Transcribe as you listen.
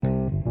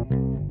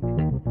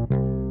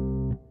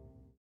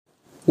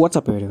What's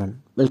up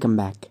everyone? Welcome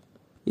back.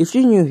 If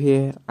you're new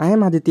here, I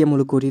am Aditya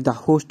Mulukuri, the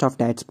host of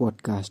Dad's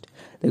podcast,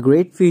 The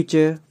Great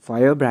Future for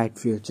Your Bright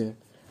Future.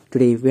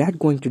 Today we are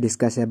going to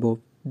discuss about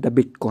the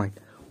Bitcoin.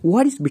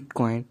 What is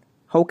Bitcoin?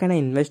 How can I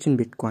invest in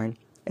Bitcoin?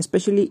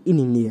 Especially in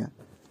India.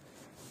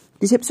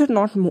 This episode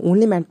not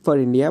only meant for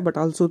India but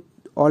also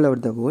all over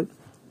the world.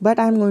 But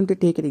I am going to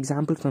take an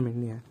example from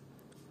India.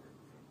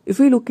 If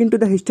we look into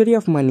the history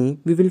of money,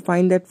 we will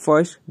find that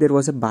first there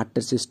was a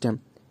barter system.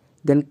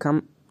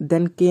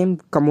 Then came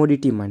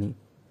commodity money.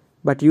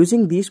 But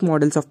using these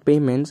models of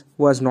payments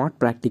was not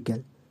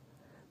practical.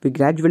 We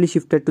gradually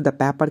shifted to the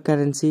paper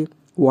currency,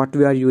 what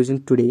we are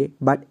using today,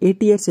 but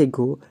 8 years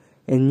ago,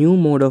 a new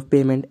mode of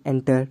payment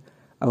entered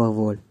our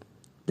world,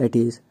 that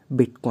is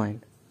Bitcoin.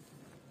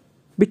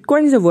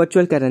 Bitcoin is a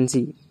virtual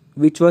currency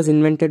which was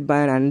invented by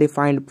an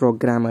undefined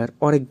programmer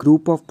or a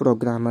group of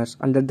programmers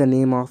under the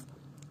name of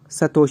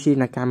Satoshi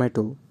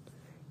Nakamoto.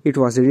 It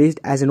was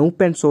released as an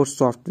open source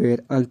software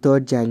on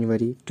 3rd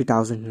January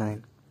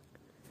 2009.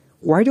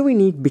 Why do we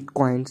need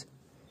Bitcoins?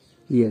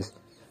 Yes,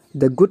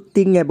 the good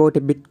thing about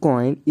a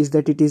Bitcoin is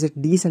that it is a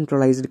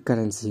decentralized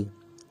currency.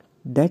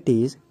 That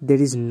is,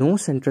 there is no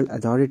central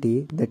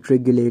authority that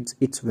regulates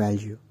its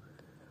value.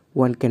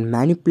 One can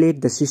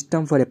manipulate the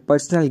system for a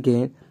personal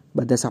gain,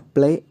 but the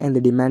supply and the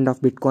demand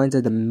of Bitcoins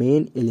are the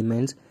main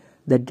elements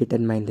that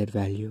determine their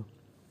value.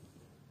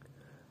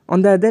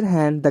 On the other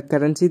hand, the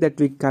currency that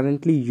we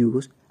currently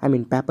use,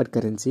 paper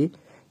currency,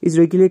 is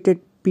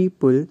regulated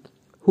people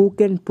who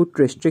can put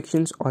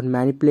restrictions or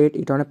manipulate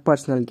it on a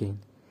personal gain.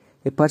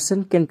 A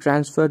person can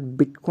transfer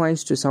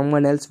bitcoins to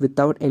someone else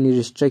without any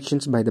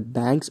restrictions by the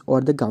banks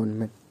or the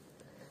government.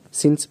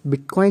 Since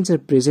bitcoins are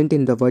present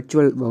in the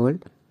virtual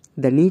world,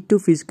 the need to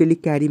physically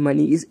carry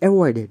money is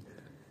avoided.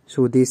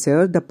 So they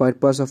serve the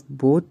purpose of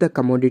both the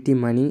commodity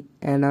money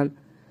and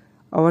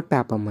our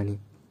paper money.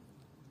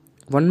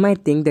 One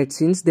might think that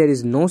since there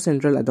is no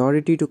central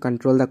authority to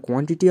control the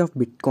quantity of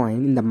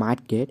Bitcoin in the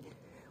market,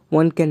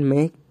 one can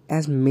make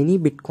as many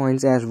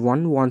Bitcoins as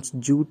one wants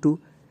due to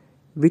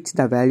which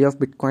the value of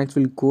Bitcoins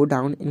will go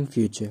down in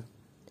future.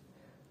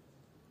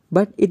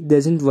 But it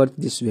doesn't work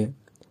this way.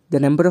 The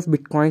number of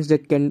Bitcoins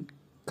that can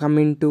come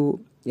into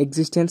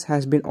existence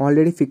has been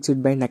already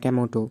fixed by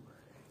Nakamoto.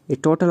 A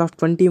total of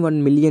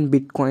 21 million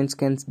Bitcoins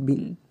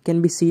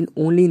can be seen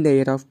only in the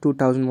year of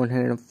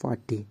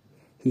 2140.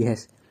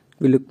 Yes.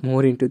 We'll look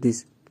more into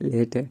this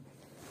later.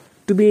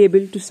 To be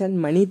able to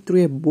send money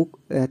through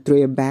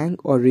a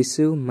bank or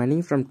receive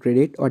money from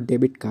credit or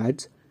debit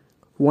cards,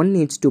 one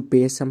needs to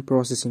pay some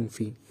processing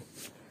fee.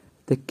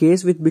 The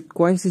case with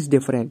Bitcoins is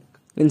different.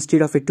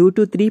 Instead of a 2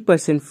 to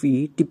 3%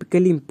 fee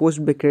typically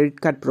imposed by credit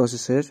card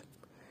processors,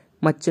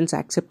 merchants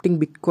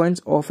accepting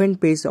Bitcoins often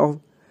pays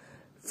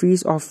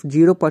fees of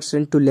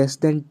 0% to less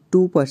than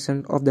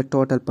 2% of the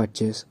total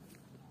purchase.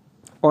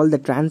 All the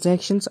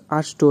transactions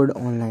are stored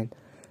online.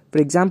 For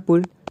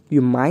example,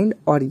 you mine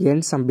or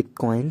earn some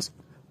bitcoins,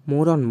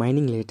 more on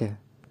mining later.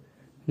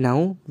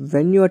 Now,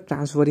 when you are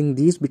transferring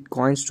these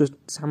bitcoins to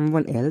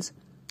someone else,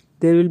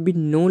 there will be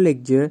no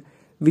ledger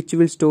which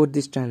will store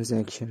this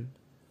transaction.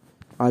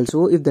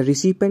 Also, if the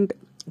recipient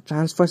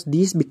transfers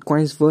these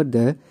bitcoins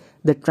further,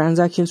 the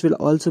transactions will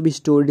also be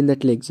stored in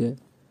that ledger.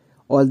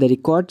 All the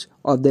records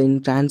of the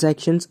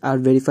transactions are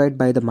verified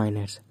by the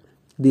miners.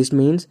 This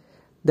means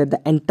that the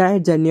entire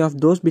journey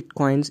of those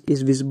bitcoins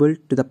is visible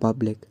to the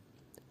public.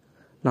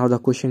 Now the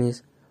question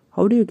is,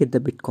 how do you get the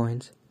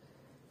bitcoins?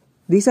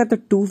 These are the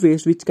two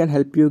ways which can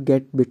help you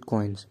get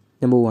bitcoins.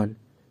 Number 1,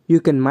 you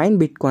can mine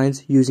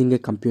bitcoins using a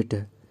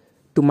computer.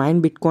 To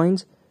mine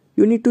bitcoins,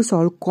 you need to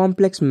solve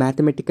complex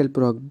mathematical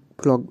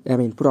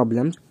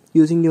problems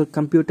using your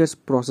computer's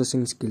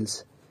processing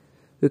skills.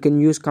 You can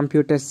use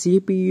computer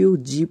CPU,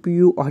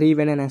 GPU or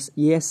even an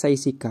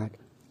ASIC card.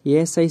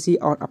 ASIC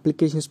or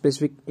application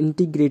specific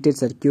integrated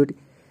circuit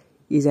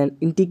is an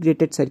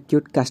integrated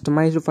circuit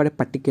customized for a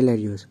particular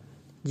use.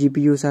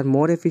 GPUs are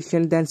more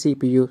efficient than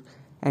CPUs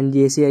and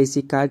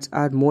ASIC cards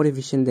are more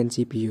efficient than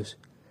CPUs.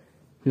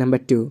 Number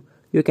 2,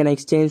 you can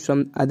exchange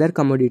from other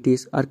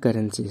commodities or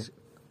currencies.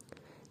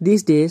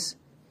 These days,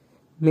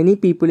 many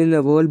people in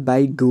the world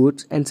buy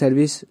goods and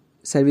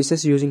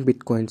services using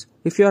bitcoins.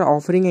 If you are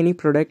offering any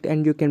product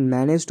and you can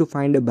manage to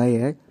find a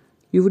buyer,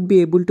 you would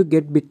be able to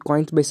get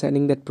bitcoins by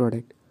selling that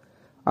product.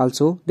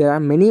 Also, there are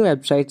many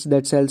websites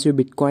that sells you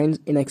bitcoins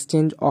in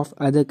exchange of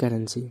other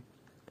currency.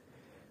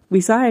 We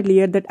saw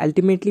earlier that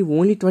ultimately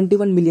only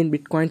 21 million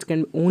bitcoins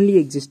can only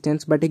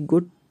existence, but a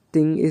good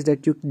thing is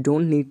that you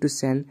don't need to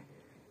spend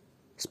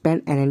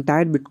an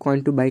entire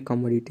bitcoin to buy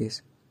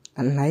commodities.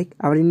 Unlike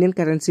our Indian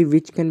currency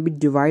which can be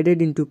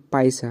divided into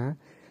paisa,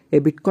 a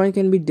bitcoin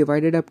can be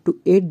divided up to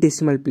 8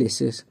 decimal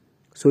places.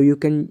 So you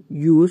can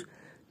use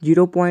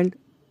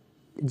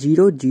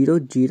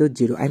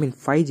 0.0000,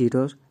 5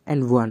 zeros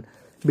and 1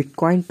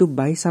 bitcoin to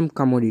buy some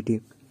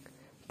commodity.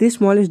 This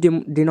smallest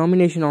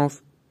denomination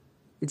of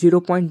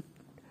 0.000 and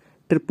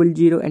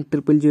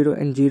 000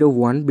 and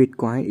 01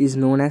 Bitcoin is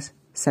known as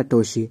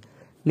Satoshi,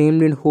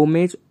 named in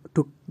homage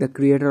to the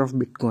creator of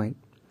Bitcoin.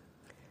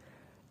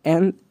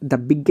 And the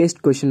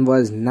biggest question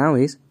was now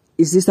is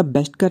this the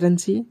best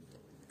currency?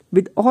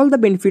 With all the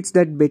benefits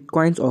that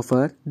Bitcoins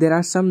offer, there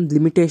are some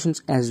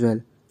limitations as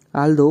well.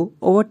 Although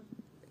over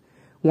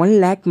 1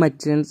 lakh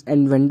merchants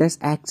and vendors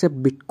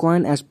accept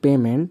Bitcoin as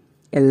payment,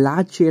 a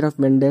large share of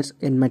vendors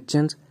and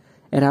merchants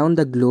around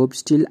the globe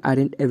still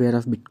aren't aware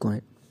of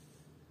Bitcoin.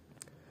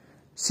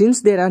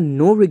 Since there are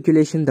no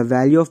regulation, the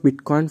value of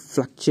Bitcoin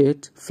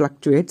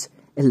fluctuates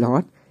a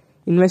lot.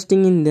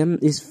 Investing in them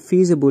is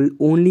feasible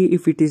only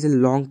if it is a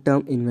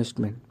long-term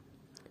investment.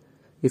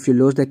 If you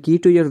lose the key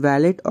to your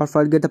wallet or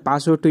forget the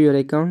password to your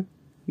account,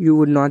 you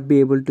would not be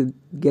able to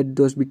get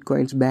those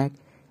Bitcoins back,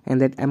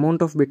 and that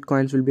amount of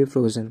Bitcoins will be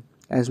frozen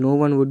as no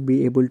one would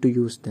be able to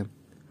use them.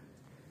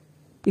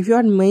 If you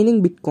are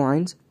mining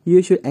Bitcoins,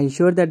 you should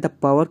ensure that the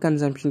power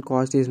consumption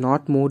cost is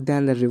not more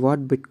than the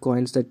reward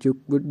Bitcoins that you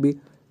would be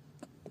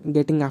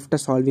getting after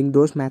solving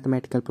those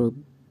mathematical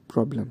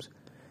problems.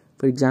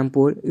 For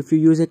example, if you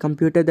use a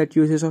computer that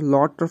uses a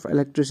lot of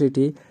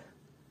electricity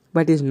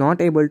but is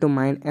not able to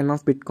mine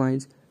enough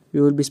Bitcoins,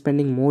 you will be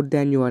spending more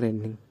than you are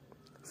earning.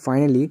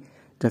 Finally,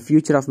 the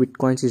future of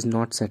Bitcoins is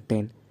not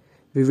certain.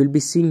 We will be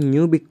seeing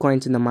new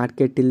Bitcoins in the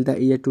market till the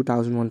year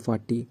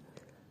 2140,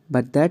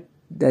 but that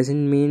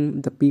doesn't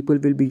mean the people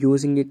will be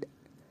using it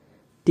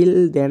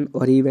till then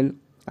or even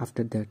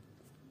after that.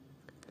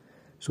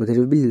 So there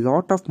will be a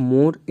lot of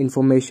more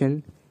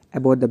information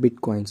about the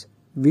Bitcoins,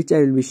 which I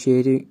will be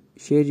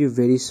share you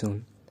very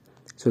soon.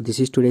 So this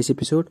is today's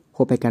episode.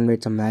 Hope I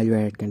conveyed some value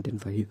added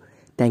content for you.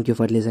 Thank you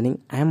for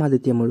listening. I am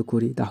Aditya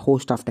Mulukuri, the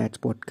host of Tats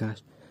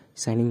Podcast.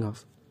 Signing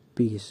off.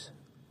 Peace.